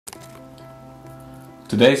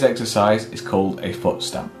Today's exercise is called a foot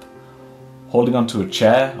stamp. Holding onto a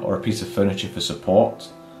chair or a piece of furniture for support,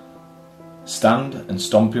 stand and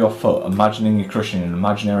stomp your foot, imagining you're crushing an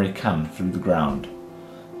imaginary can through the ground,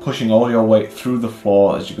 pushing all your weight through the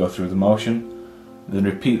floor as you go through the motion. Then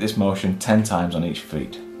repeat this motion 10 times on each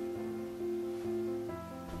feet.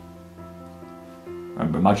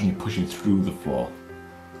 Remember, imagine you're pushing through the floor.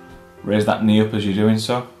 Raise that knee up as you're doing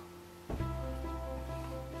so.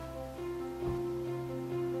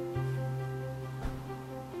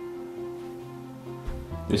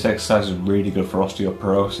 This exercise is really good for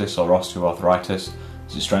osteoporosis or osteoarthritis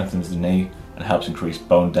as it strengthens the knee and helps increase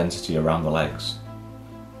bone density around the legs.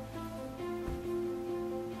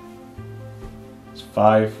 It's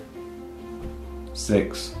 5,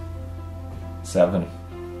 6, 7,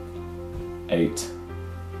 8,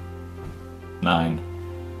 9,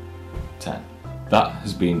 10. That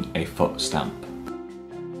has been a foot stamp.